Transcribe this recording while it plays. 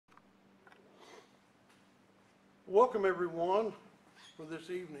Welcome everyone for this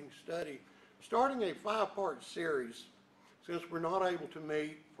evening's study. Starting a five-part series, since we're not able to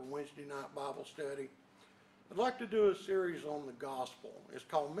meet for Wednesday night Bible study, I'd like to do a series on the gospel. It's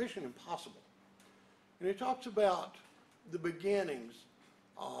called Mission Impossible. And it talks about the beginnings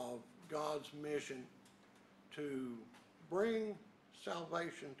of God's mission to bring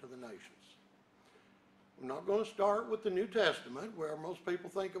salvation to the nations. I'm not going to start with the New Testament, where most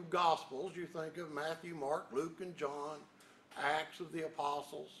people think of Gospels. You think of Matthew, Mark, Luke, and John, Acts of the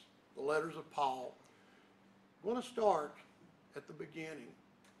Apostles, the letters of Paul. I'm going to start at the beginning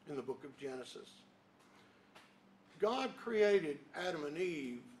in the book of Genesis. God created Adam and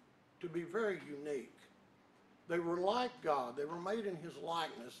Eve to be very unique. They were like God. They were made in His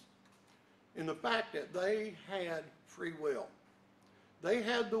likeness in the fact that they had free will. They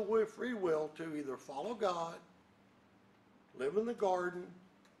had the free will to either follow God, live in the garden,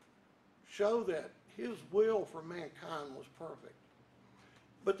 show that His will for mankind was perfect.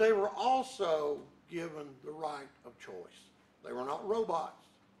 But they were also given the right of choice. They were not robots.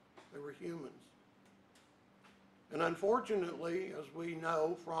 They were humans. And unfortunately, as we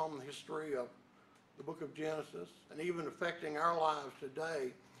know from the history of the book of Genesis, and even affecting our lives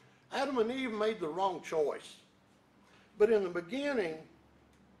today, Adam and Eve made the wrong choice. But in the beginning,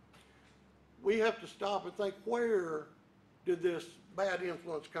 we have to stop and think, where did this bad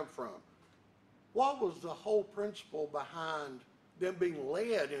influence come from? What was the whole principle behind them being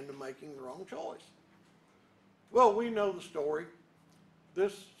led into making the wrong choice? Well, we know the story.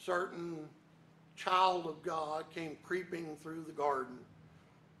 This certain child of God came creeping through the garden,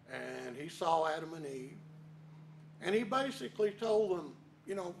 and he saw Adam and Eve, and he basically told them,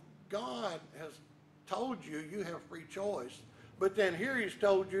 you know, God has told you you have free choice, but then here He's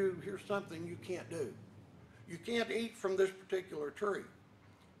told you, here's something you can't do. You can't eat from this particular tree.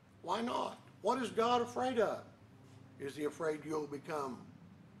 Why not? What is God afraid of? Is He afraid you'll become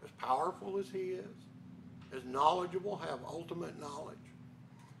as powerful as He is? As knowledgeable, have ultimate knowledge?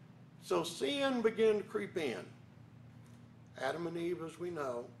 So sin began to creep in. Adam and Eve, as we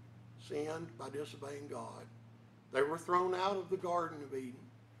know, sinned by disobeying God. They were thrown out of the Garden of Eden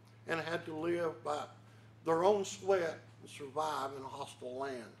and had to live by their own sweat and survive in a hostile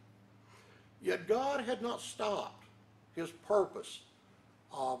land. Yet God had not stopped His purpose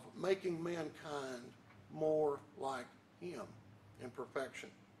of making mankind more like Him in perfection.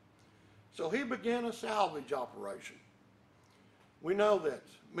 So He began a salvage operation. We know that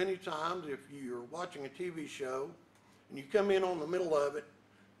many times if you're watching a TV show and you come in on the middle of it,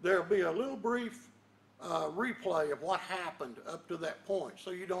 there'll be a little brief replay of what happened up to that point, so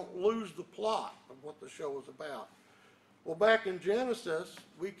you don't lose the plot of what the show was about. Well, back in Genesis,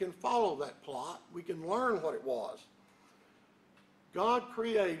 we can follow that plot. We can learn what it was. God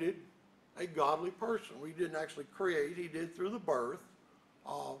created a godly person. We didn't actually create. He did through the birth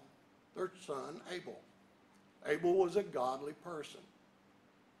of their son, Abel. Abel was a godly person.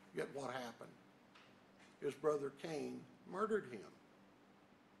 Yet what happened? His brother Cain murdered him.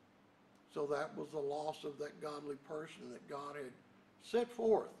 So that was the loss of that godly person that God had set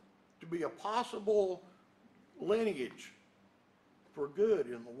forth to be a possible lineage for good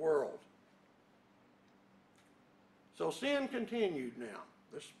in the world. So sin continued now,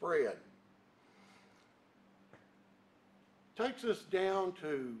 the spread. Takes us down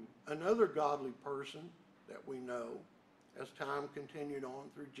to another godly person that we know as time continued on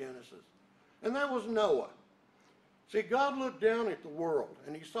through Genesis, and that was Noah. See, God looked down at the world,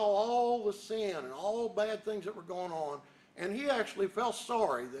 and He saw all the sin and all the bad things that were going on, and He actually felt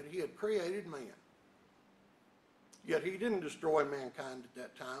sorry that He had created man. Yet He didn't destroy mankind at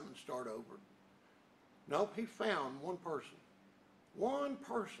that time and start over. Nope, He found one person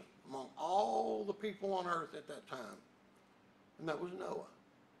among all the people on earth at that time, and that was Noah.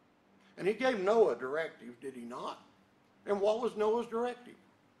 And He gave Noah a directive, did He not? And what was Noah's directive?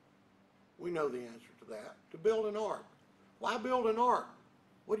 We know the answer to that. To build an ark. Why build an ark?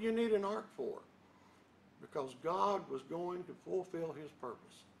 What do you need an ark for? Because God was going to fulfill His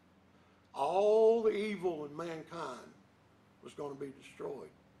purpose. All the evil in mankind was going to be destroyed.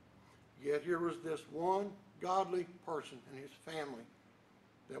 Yet here was this one godly person and his family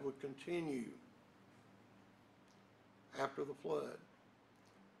that would continue after the flood.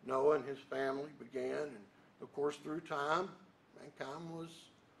 Noah and his family began, and of course through time, mankind was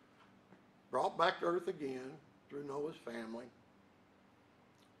brought back to earth again through Noah's family.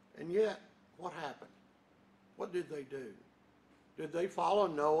 And yet, what happened? What did they do? Did they follow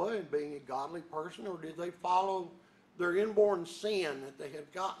Noah in being a godly person, or did they follow their inborn sin that they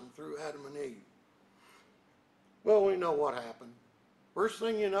had gotten through Adam and Eve? Well, we know what happened. First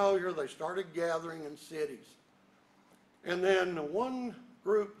thing you know, here they started gathering in cities. And then one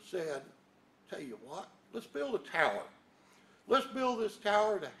group said, tell you what, let's build a tower. Let's build this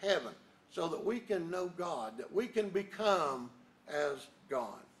tower to heaven so that we can know God, that we can become as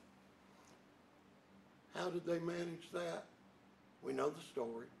God. How did they manage that? We know the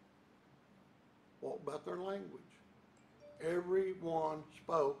story. What about their language? Everyone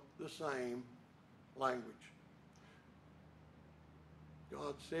spoke the same language.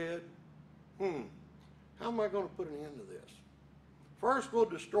 God said, how am I going to put an end to this? First, we'll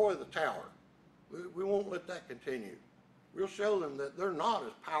destroy the tower. We won't let that continue. We'll show them that they're not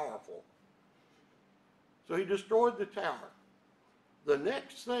as powerful. So he destroyed the tower. The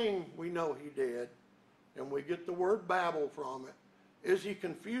next thing we know he did, and we get the word Babel from it, is he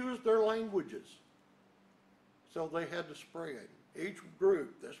confused their languages. So they had to spread. Each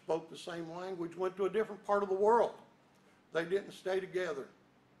group that spoke the same language went to a different part of the world. They didn't stay together,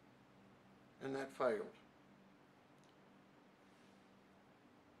 and that failed.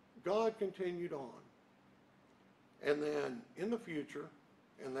 God continued on. And then in the future,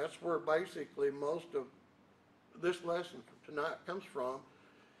 and that's where basically most of this lesson from tonight comes from,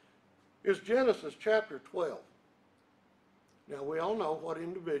 is Genesis chapter 12. Now we all know what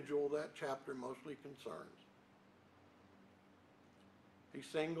individual that chapter mostly concerns. He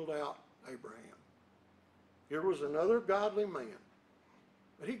singled out Abraham. Here was another godly man.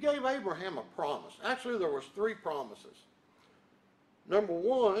 But he gave Abraham a promise. Actually, there was 3 promises. Number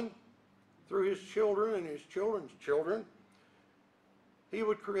 1, through his children and his children's children, he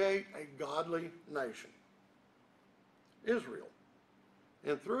would create a godly nation, Israel.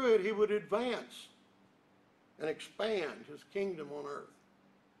 And through it, he would advance and expand his kingdom on earth.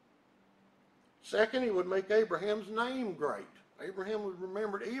 Second, he would make Abraham's name great. Abraham was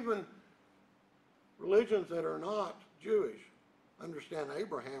remembered. Even religions that are not Jewish understand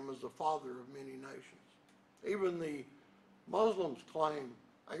Abraham as the father of many nations. Even the Muslims claim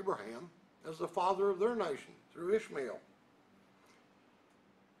Abraham as the father of their nation through Ishmael.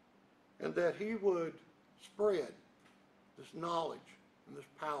 And that he would spread this knowledge and this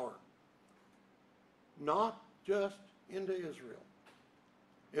power, not just into Israel.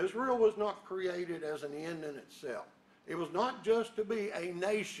 Israel was not created as an end in itself. It was not just to be a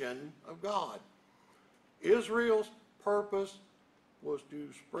nation of God. Israel's purpose was to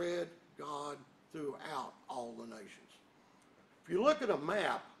spread God throughout all the nations. If you look at a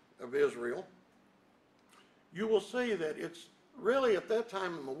map of Israel, you will see that it's really at that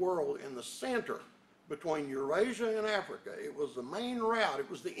time in the world in the center between Eurasia and Africa. It was the main route. It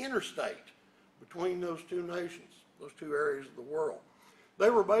was the interstate between those 2 nations, those 2 areas of the world. They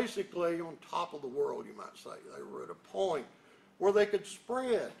were basically on top of the world, you might say. They were at a point where they could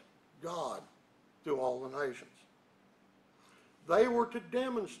spread God through all the nations. They were to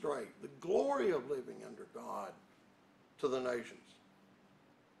demonstrate the glory of living under God to the nations.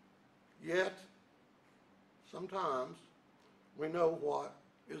 Yet, sometimes, we know what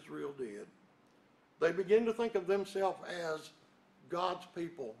Israel did. They begin to think of themselves as God's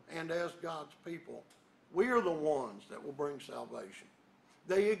people, and as God's people, we are the ones that will bring salvation.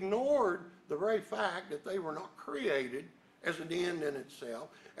 They ignored the very fact that they were not created as an end in itself,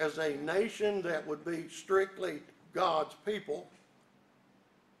 as a nation that would be strictly God's people,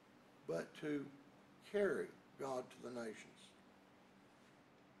 but to carry God to the nations.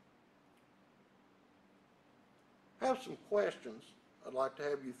 I have some questions I'd like to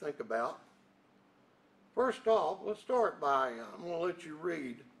have you think about. First off, let's start by, I'm going to let you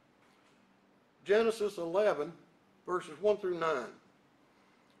read Genesis 11, verses 1 through 9.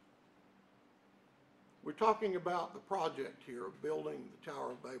 We're talking about the project here of building the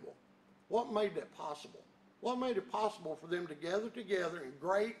Tower of Babel. What made that possible? What made it possible for them to gather together in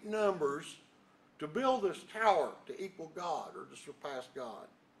great numbers to build this tower to equal God or to surpass God?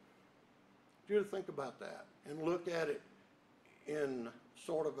 I want you to think about that and look at it in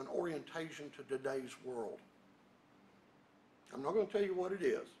sort of an orientation to today's world. I'm not going to tell you what it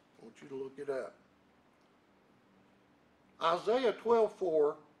is. I want you to look it up. Isaiah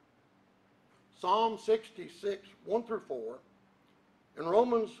 12:4, Psalm 66, 1 through 4, and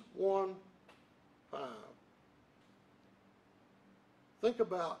Romans 1:5. Think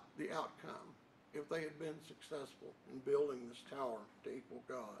about the outcome if they had been successful in building this tower to equal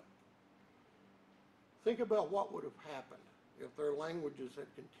God. Think about what would have happened if their languages had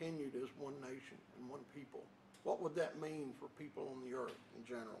continued as one nation and one people. What would that mean for people on the earth in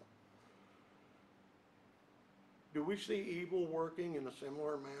general? Do we see evil working in a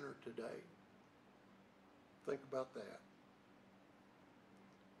similar manner today? Think about that.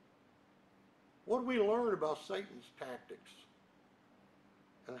 What do we learn about Satan's tactics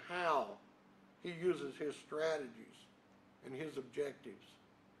and how he uses his strategies and his objectives,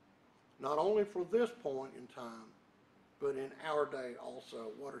 not only for this point in time, but in our day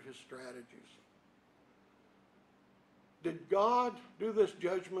also. What are his strategies? Did God do this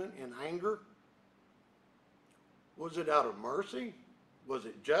judgment in anger? Was it out of mercy? Was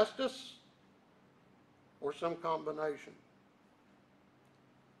it justice? Or some combination?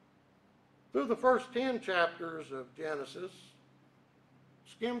 Through the first 10 chapters of Genesis,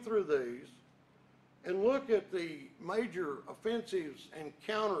 skim through these and look at the major offensives and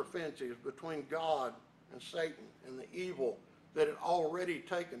counteroffensives between God and Satan and the evil that had already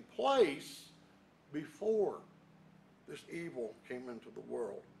taken place before this evil came into the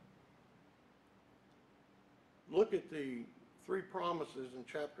world. Look at the 3 promises in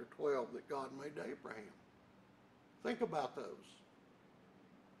chapter 12 that God made to Abraham. Think about those.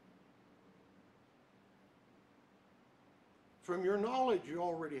 From your knowledge you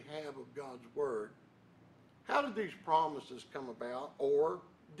already have of God's Word, how did these promises come about, or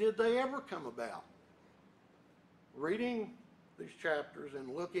did they ever come about? Reading these chapters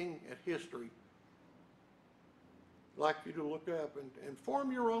and looking at history, I'd like you to look up and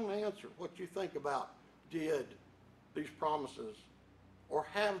form your own answer, what you think about, did these promises, or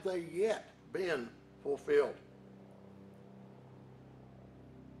have they yet been fulfilled?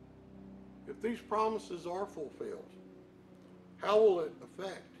 If these promises are fulfilled, how will it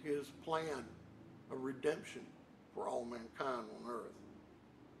affect his plan of redemption for all mankind on earth?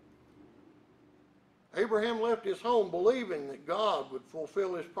 Abraham left his home believing that God would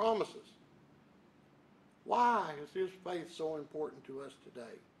fulfill his promises. Why is his faith so important to us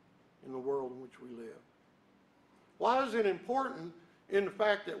today in the world in which we live? Why is it important in the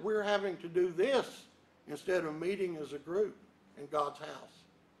fact that we're having to do this instead of meeting as a group in God's house?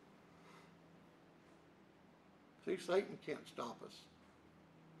 See, Satan can't stop us.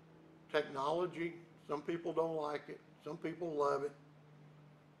 Technology, some people don't like it, some people love it.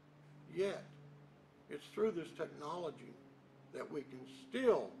 Yet, it's through this technology that we can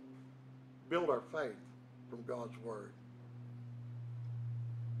still build our faith from God's Word.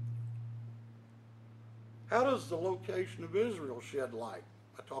 How does the location of Israel shed light?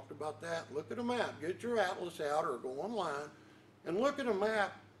 I talked about that. Look at a map. Get your atlas out or go online and look at a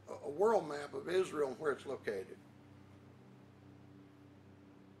map, a world map of Israel and where it's located.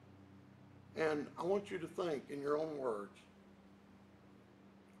 And I want you to think in your own words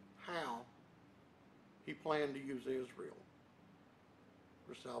how he planned to use Israel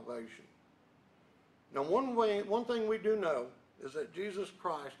for salvation. Now, one thing we do know is that Jesus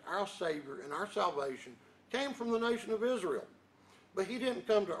Christ, our Savior and our salvation, came from the nation of Israel. But he didn't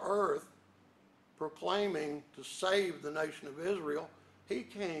come to earth proclaiming to save the nation of Israel. He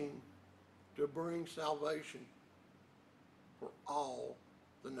came to bring salvation for all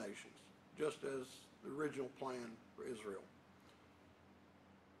the nations, just as the original plan for Israel.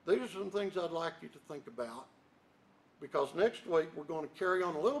 These are some things I'd like you to think about, because next week we're going to carry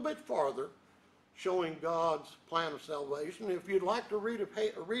on a little bit farther, showing God's plan of salvation. If you'd like to read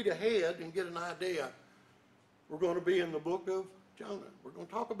ahead and get an idea, we're going to be in the book of Jonah. We're going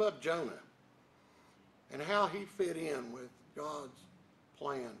to talk about Jonah and how he fit in with God's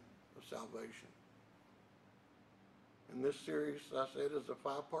plan of salvation. And this series, as I said, is a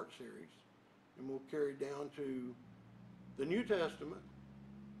 5-part series, and we'll carry down to the New Testament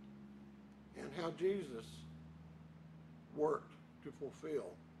and how Jesus worked to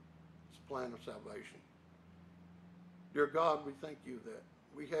fulfill his plan of salvation. Dear God, we thank you that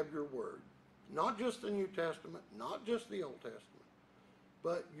we have your word, not just the New Testament, not just the Old Testament,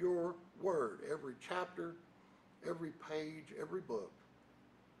 but your word. Every chapter, every page, every book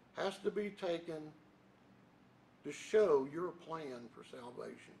has to be taken to show your plan for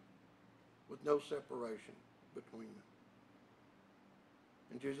salvation with no separation between them.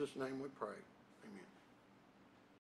 In Jesus' name we pray.